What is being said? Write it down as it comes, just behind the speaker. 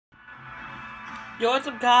Yo, what's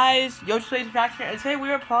up, guys? Yo, Plays Fracture, and today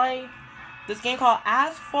we are playing this game called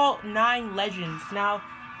Asphalt 9 Legends. Now,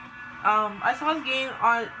 I saw the game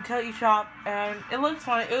on Teleshop, and it looked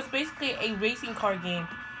fun. It was basically a racing car game.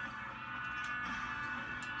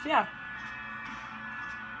 So, yeah.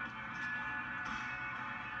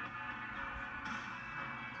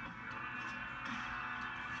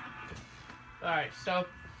 Alright, so,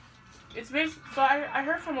 it's basically, so I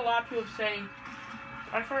heard from a lot of people saying,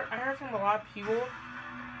 I heard from a lot of people,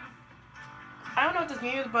 I don't know what this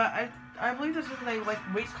game is, but I believe this is a like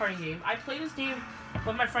race car game. I played this game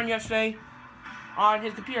with my friend yesterday on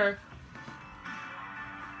his computer.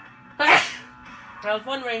 I was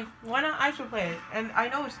wondering why not I should play it, and I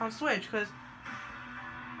know it's on Switch because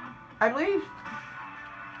I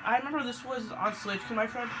remember this was on Switch because my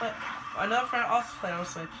friend another friend also played on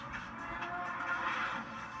Switch.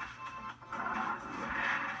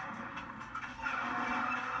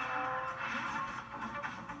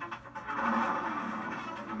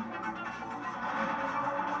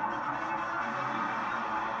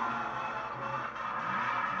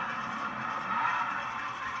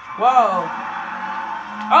 Whoa.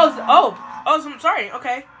 I'm sorry.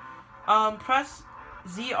 Okay. Press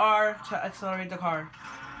ZR to accelerate the car.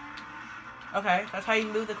 Okay, that's how you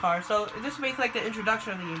move the car. So this makes like the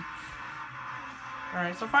introduction of the game.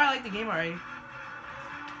 Alright, so far I like the game already.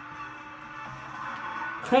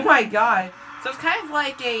 Oh my god. So it's kind of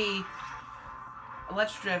like a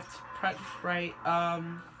let's drift. Press right.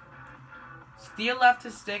 Steer left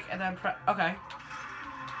to stick and then press. Okay.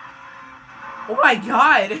 Oh my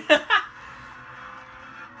god!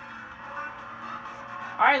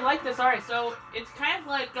 Alright, like this. Alright, so it's kind of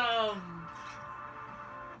like, alright.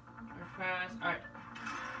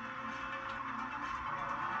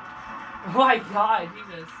 Oh my god,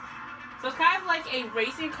 Jesus. So it's kind of like a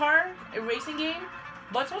racing game.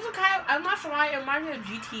 But it's also kind of, I'm not sure why, it reminds me of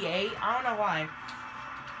GTA. I don't know why.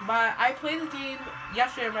 But I played the game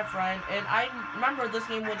yesterday with my friend, and I remember this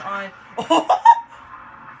game was on...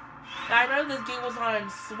 I remember this game was on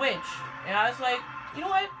Switch, and I was like, you know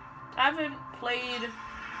what? I haven't played,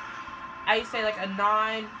 I say like a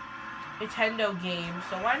non-Nintendo game,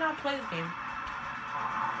 so why not play this game?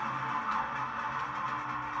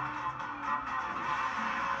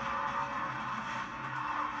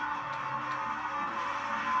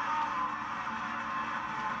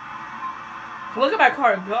 Look at my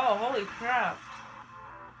car go! Holy crap!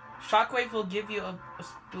 Shockwave will give you a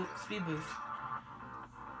speed boost.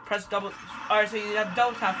 Press double. Alright, so you have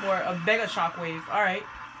double tap for a mega shockwave. Alright.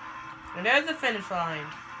 And there's the finish line.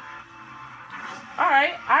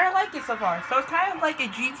 Alright, I like it so far. So it's kind of like a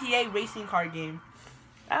GTA racing car game.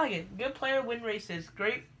 I like it. Good player win races.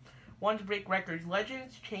 Great one to break records.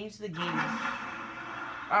 Legends change the game.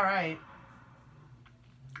 Alright.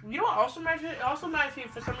 You know what also reminds me? It also reminds me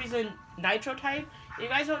for some reason Nitro Type. If you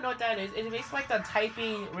guys don't know what that is, it's basically like the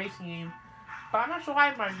typing racing game. But I'm not sure why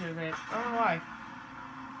it reminds me of it. I don't know why.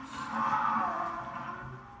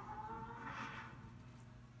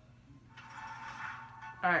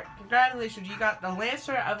 Alright, congratulations, you got the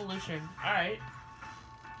Lancer Evolution. Alright.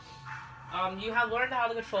 You have learned how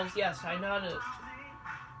to control. Yes, I know how to.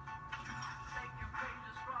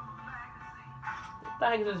 What the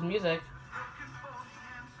heck is this music?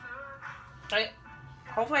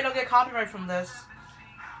 Hopefully I don't get copyright from this.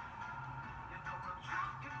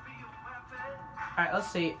 Alright,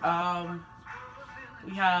 let's see.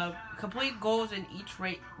 We have complete goals in each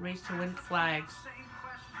race to win flags.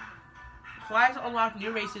 Flags unlock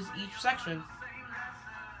new races each section.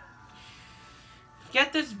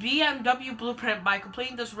 Get this BMW blueprint by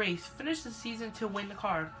completing this race. Finish the season to win the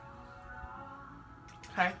car.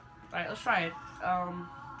 Okay. Alright, let's try it.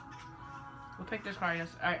 We'll pick this car, yes.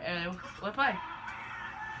 Alright, let's play.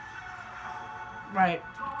 Right.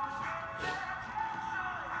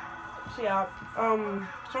 So yeah,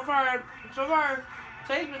 so far,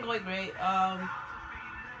 today's been going great. I'm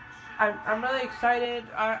really excited.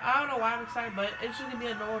 I don't know why I'm excited, but it's just gonna be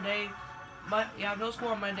a normal day. But yeah, no school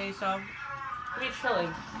on Monday, so we'll be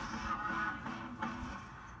chilling.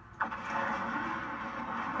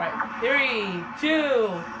 Right, 3,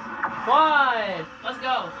 2, 1, let's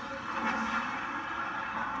go.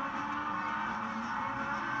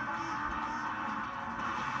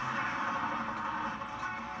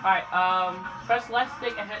 Alright, press left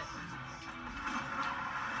stick ahead.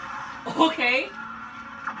 Okay.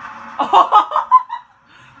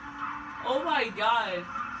 Oh my god.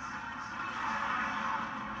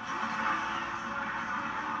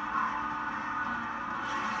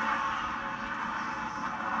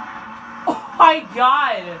 Oh my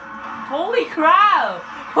god. Holy crap.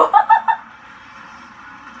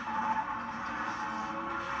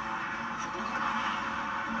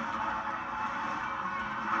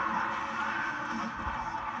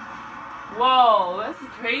 Whoa, that's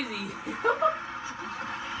crazy.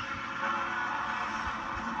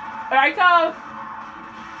 Here I come.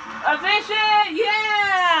 Efficient,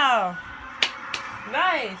 yeah.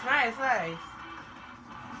 Nice, nice, nice.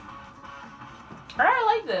 Alright, I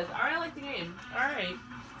like this. Alright, I like the game. Alright.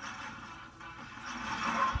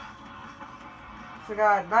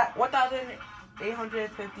 Forgot, not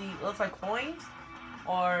 1,850 looks like coins?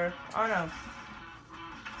 Or, I don't know.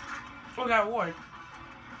 Oh, we got a reward.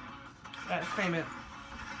 Alright, let's claim it.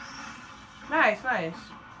 Nice, nice.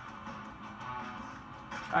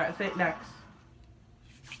 Alright, let's hit next.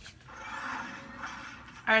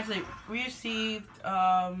 Actually, we received,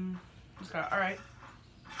 alright.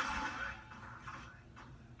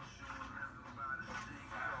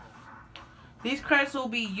 These credits will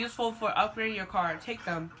be useful for upgrading your car. Take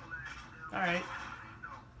them. Alright.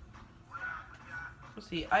 Let's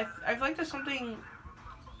see. I feel like there's something...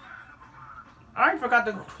 I already forgot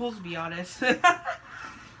the rules, to be honest.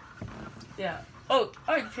 Yeah. Oh,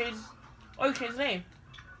 you changed the name.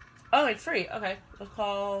 Oh, it's free. Okay. Let's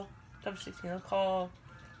call... Top 16. Let's call...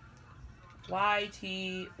 YT...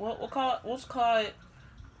 We'll call it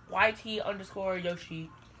YT underscore Yoshi.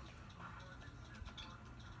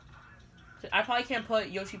 I probably can't put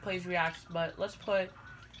Yoshi Plays Reacts, but let's put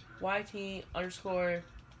YT underscore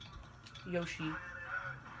Yoshi.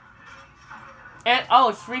 And, oh,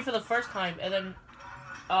 it's free for the first time, and then,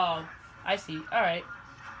 oh, I see. Alright.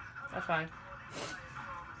 That's fine.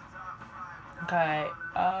 Okay,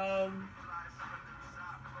 okay,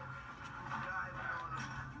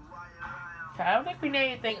 I don't think we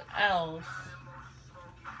need anything else.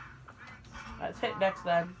 Let's hit next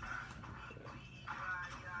then.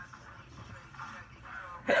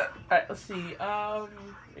 Alright, let's see. We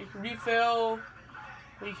can refill.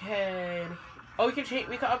 We can. Oh, we can change.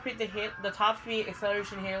 We can upgrade the top speed,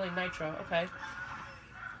 acceleration, handling, nitro. Okay.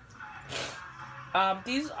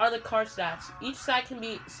 These are the car stats. Each stat can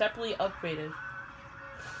be separately upgraded.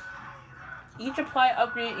 Each apply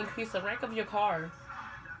upgrade increase the rank of your car.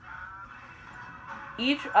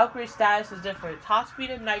 Each upgrade status is different. Top speed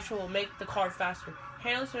and nitro will make the car faster.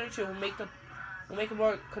 Handling signature will make it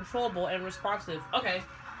more controllable and responsive. Okay.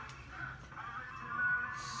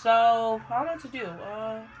 So, I don't know what to do.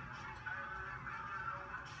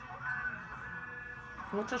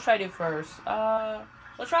 What to try to do first?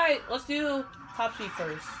 Let's do top speed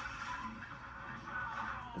first.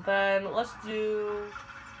 Then, let's do...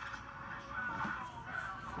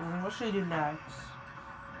 what should we do next?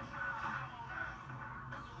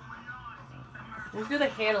 Let's do the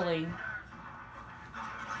handling.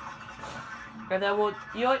 And then we'll...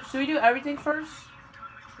 You know what? Should we do everything first?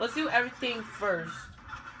 Let's do everything first.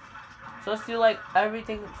 So let's do, like,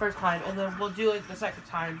 everything first time, and then we'll do it the second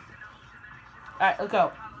time. Alright, let's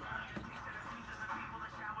go.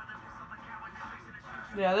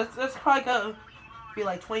 Yeah, that's probably gonna be,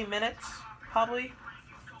 like, 20 minutes, probably.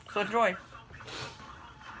 So enjoy.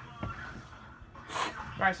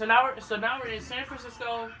 Alright, so now we're in San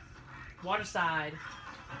Francisco, Waterside.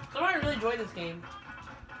 So I'm really enjoying this game.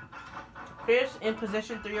 Finish in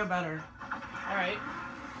position 3 or better. Alright.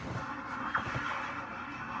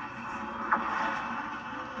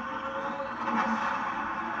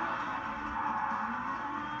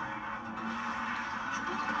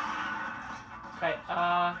 Okay,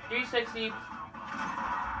 360.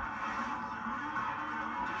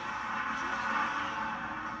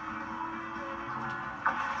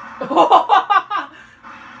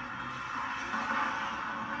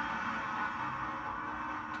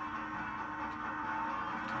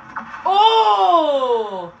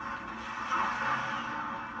 Oh!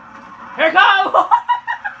 Here it comes!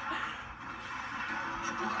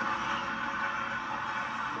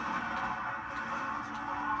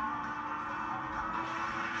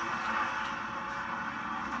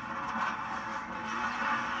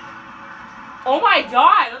 Oh my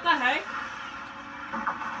god, what the heck?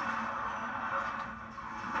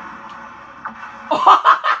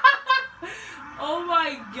 Oh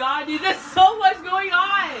my god, dude, there's so much going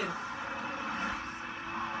on!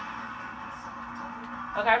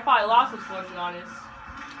 Okay, I probably lost this one, to be honest.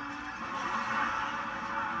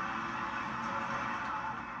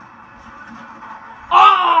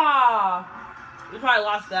 Ah! We probably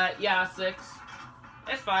lost that. Yeah, 6.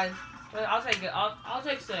 It's fine. I'll take it. I'll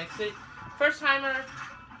take 6. First timer.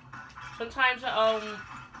 Sometimes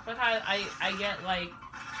I get like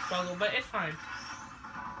struggle, but it's fine.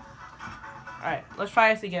 All right, let's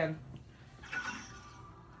try this again.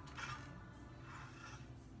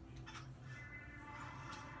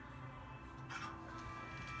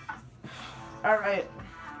 All right.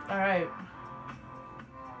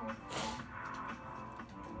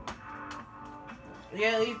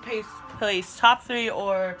 Yeah, at least place top 3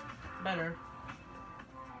 or better.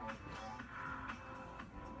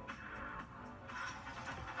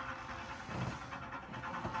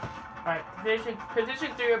 Alright,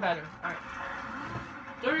 position 3 or better. Alright.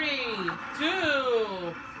 3, 2,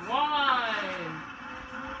 1. Alright,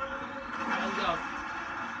 let's go.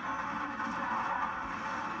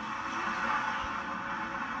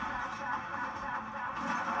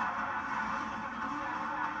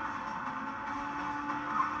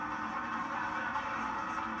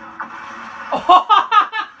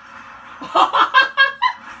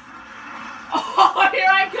 Oh, here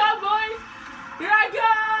I come, boys! Here I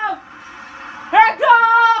come! Here I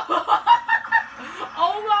come!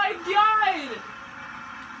 Oh my god!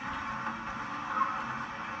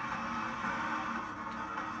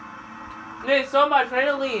 There's so much, ready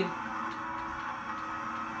to lead.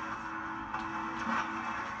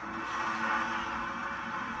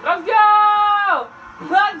 Let's go!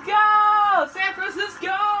 Let's go! San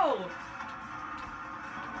Francisco!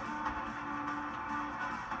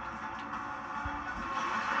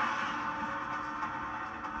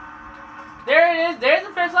 There it is. There's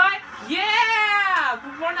the first line. Yeah!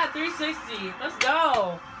 Perform that 360. Let's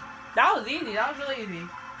go. That was easy. That was really easy.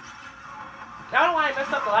 I don't know why I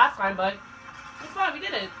messed up the last time, but it's fine. We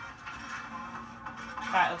did it.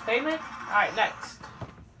 Alright, let's claim it. Alright, next.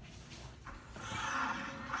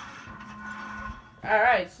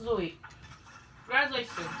 Alright, sweet.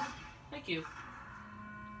 Congratulations. Thank you.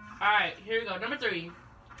 Alright, here we go. Number 3.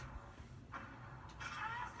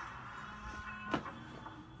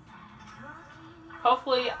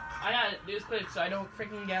 Hopefully, I gotta do this quick so I don't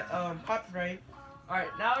freaking get copyright.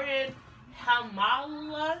 Alright, now we're in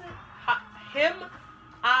Himalayas.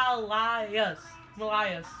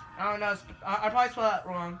 I don't know. I probably spelled that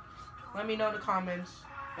wrong. Let me know in the comments.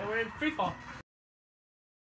 And we're in free fall.